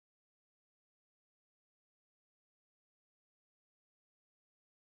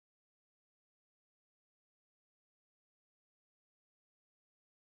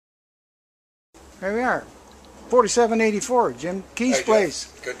Here we are, 4784, Jim Key's Hey, place.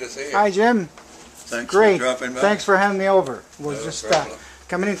 Jeff. Good to see you. Hi, Jim. Thanks Great. for dropping by. Thanks for having me over. We're No just problem.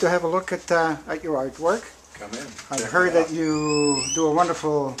 coming in to have a look at your artwork. Come in. I've check heard it that out. you do a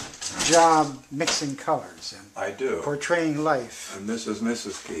wonderful job mixing colors and I do. portraying life. And this is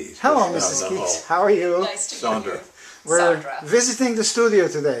Mrs. Keys. Hello, just Mrs. down the Keys. hall. How are you? Nice to meet Sandra. you. We're Sandra. visiting the studio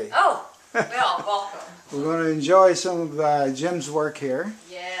today. Oh, well, welcome. We're going to enjoy some of Jim's work here.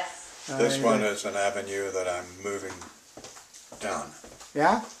 Yes. This one is an avenue that I'm moving down.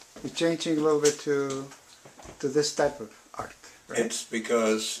 Yeah? You're changing a little bit to this type of art, right? It's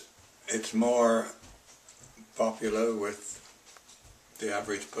because it's more popular with the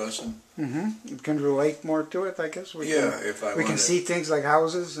average person. You can relate more to it, I guess. We we can see things like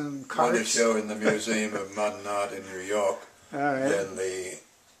houses and want to cars. show in the Museum of Modern Art in New York, All right. then the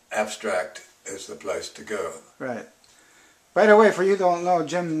abstract is the place to go. Right. By the way, for you who don't know,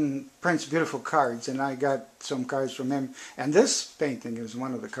 Jim prints beautiful cards, and I got some cards from him. And this painting is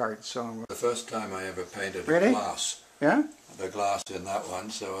one of the cards. So, The first time I ever painted Really? a glass, yeah. the glass in that one,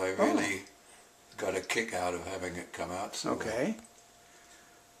 so I really got a kick out of having it come out. So Okay.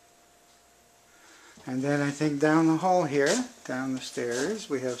 And then I think down the hall here, down the stairs,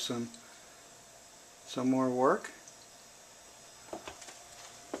 we have some more work.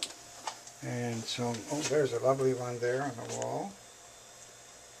 And so, oh, there's a lovely one there on the wall.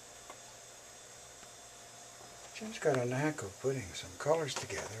 Jim's got a knack of putting some colors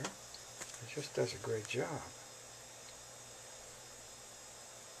together. He just does a great job.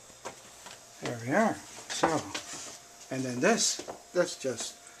 There we are. So, and then that's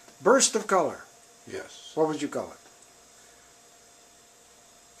just burst of color. yes, What would you call it?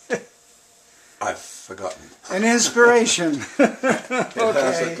 I've forgotten. An inspiration. It has a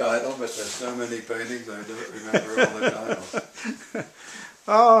Okay. title, but there's so many paintings I don't remember all the titles.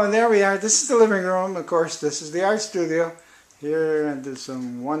 Oh, and there we are. This is the living room. Of course, this is the art studio. Here, and there's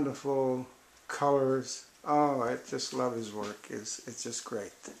some wonderful colors. Oh, I just love his work. It's just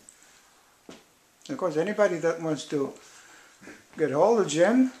great. Of course, anybody that wants to get hold of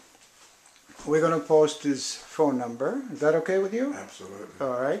Jim, we're going to post his phone number. Is that okay with you? Absolutely.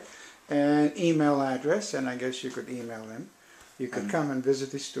 All right. And email address, and I guess you could email him. You could come and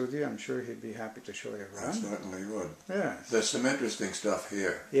visit the studio. I'm sure he'd be happy to show you I around. certainly would. Yes. There's some interesting stuff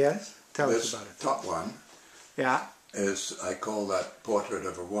here. Yes? Tell us This about it. top one Yeah. is, I call that Portrait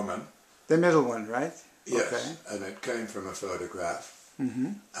of a Woman. The middle one, right? Yes, Okay. and it came from a photograph.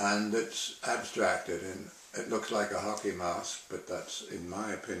 Mm-hmm. And it's abstracted, and it looks like a hockey mask, but that's, in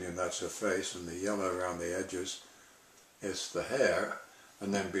my opinion, that's her face, and the yellow around the edges is the hair.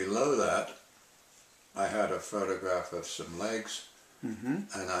 And then below that, I had a photograph of some legs, and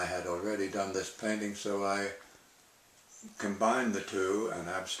I had already done this painting, so I combined the two and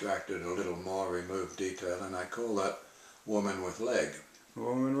abstracted a little more, removed detail, and I call that Woman with Leg.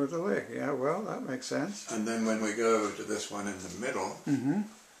 Woman with a leg. Yeah, well, that makes sense. And then when we go to this one in the middle,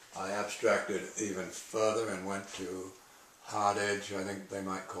 I abstracted even further and went to hard edge. I think they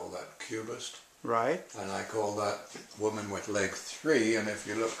might call that cubist. Right. And I call that Woman with Leg 3, and if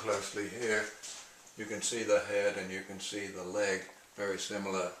you look closely here, you can see the head and you can see the leg, very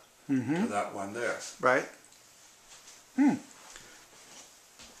similar to that one there. Right.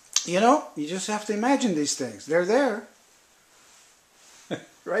 You know, you just have to imagine these things. They're there.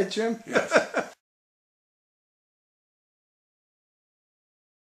 Right, Jim? Yes.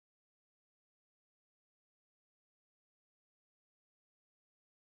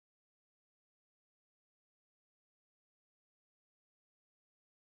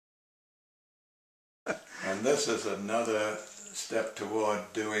 And this is another step toward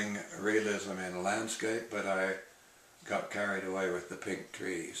doing realism in landscape, but I got carried away with the pink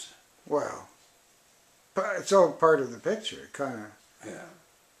trees. Wow. But it's all part of the picture. Kind of Yeah.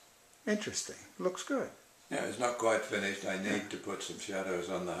 interesting. Looks good. Yeah, it's not quite finished. I need to put some shadows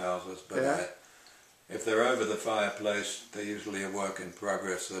on the houses, but Yeah. if they're over the fireplace, they're usually a work in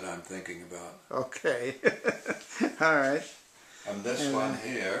progress that I'm thinking about. Okay. All right. And this one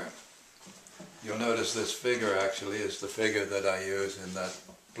here, you'll notice this figure actually is the figure that I use in that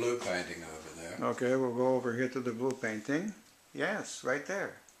blue painting over there. Okay, we'll go over here to the blue painting. Yes, right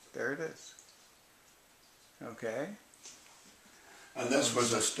there. There it is. Okay. And this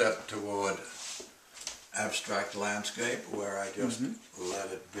was a step toward abstract landscape where I just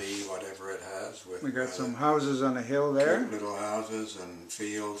let it be whatever it has. With We got some houses on a hill there. cute little houses and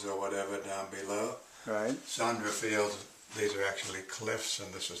fields or whatever down below. Right. Sandra feels these are actually cliffs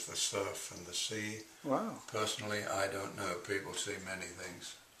and this is the surf and the sea. Wow. Personally, I don't know. People see many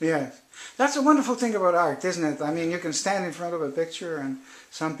things. Yes. That's a wonderful thing about art, isn't it? I mean, you can stand in front of a picture and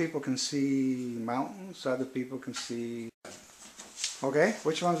some people can see mountains, other people can see... Okay,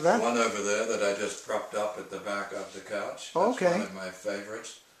 which one's that? One over there that I just propped up at the back of the couch. That's Okay. one of my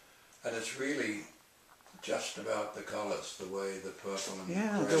favorites. And it's really just about the colours, the way the purple and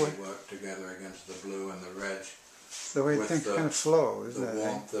the grey work together against the blue and the red. The way things kind of flow, isn't it? The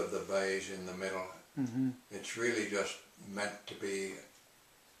warmth of the beige in the middle. It's really just meant to be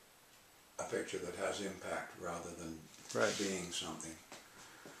a picture that has impact rather than being something.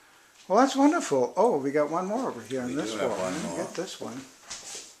 Well, that's wonderful. Oh, we got one more over here on We this do have wall. one more. Get this one.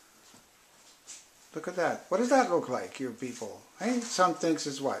 Look at that. What does that look like, you people? Hey, some thinks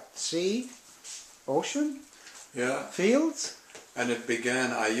it's what? Sea? Ocean? Yeah. Fields? And it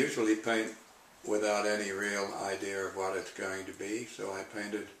began, I usually paint without any real idea of what it's going to be, so I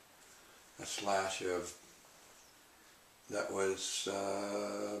painted a slash of, that was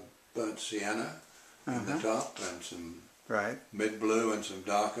burnt sienna in the top and some mid-blue and some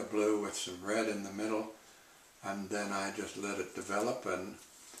darker blue with some red in the middle, and then I just let it develop and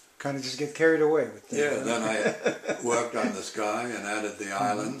kind of just get carried away with that. Yeah, then I worked on the sky and added the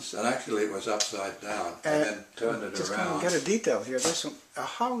islands, and actually it was upside down, and then turned it just around. Just get a detail here. There's a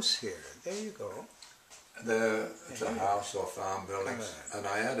house here. There you go. It's a house or farm buildings, and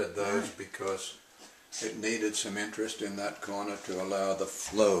I added those because it needed some interest in that corner to allow the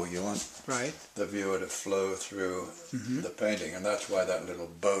flow. You want the viewer to flow through the painting, and that's why that little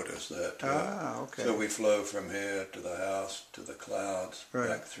boat is there too. Ah, okay. So we flow from here to the house, to the clouds,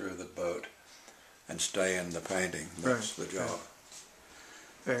 back through the boat, and stay in the painting. That's the job.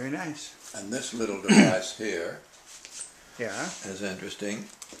 Very nice. And this little device here is interesting.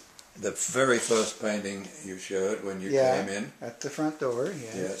 The very first painting you showed when you came in. At the front door,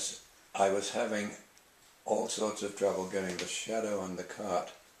 Yes. I was having all sorts of trouble getting the shadow on the cart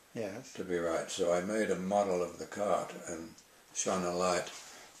to be right. So I made a model of the cart and shone a light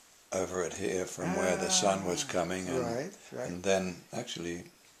over it here from where the sun was coming. And, and then actually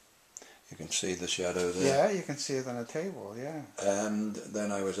you can see the shadow there. Yeah, you can see it on the table, And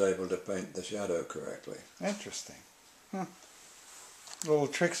then I was able to paint the shadow correctly. Interesting. Huh. Little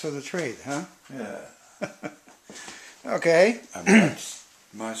tricks of the trade, huh? Yeah. Okay. And that's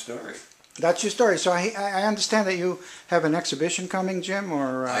my story. That's your story. So I understand that you have an exhibition coming, Jim,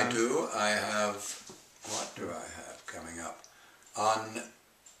 or... I do. I have... What do I have coming up? On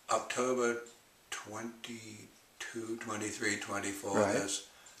October 22, 23, 24, there's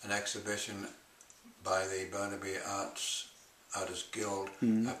an exhibition by the Burnaby Artists Guild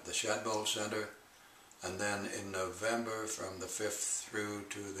at the Shadbolt Centre. And then in November, from the 5th through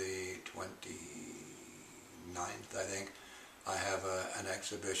to the 29th, I think, I have an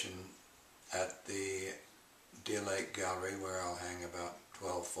exhibition at the Deer Lake Gallery where I'll hang about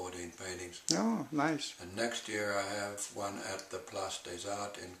 12, 14 paintings. Oh, nice. And next year I have one at the Place des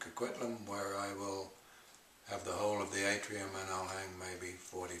Arts in Coquitlam where I will have the whole of the atrium and I'll hang maybe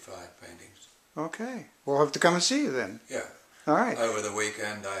 45 paintings. Okay. We'll have to come and see you then. Yeah. All right. Over the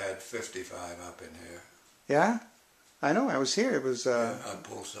weekend I had 55 up in here. Yeah? I know. I was here. It was... I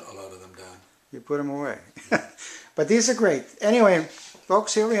pulled a lot of them down. You put them away. But these are great. Anyway,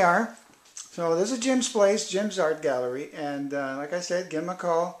 folks, here we are. So this is Jim's place, Jim's Art Gallery, and like I said, give him a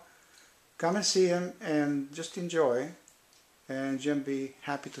call, come and see him, and just enjoy, and Jim be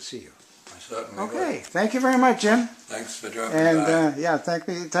happy to see you. I certainly Okay, will. thank you very much, Jim. Thanks for dropping by. by. And yeah,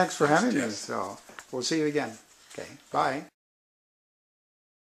 thanks for having me. So we'll see you again. Okay, bye.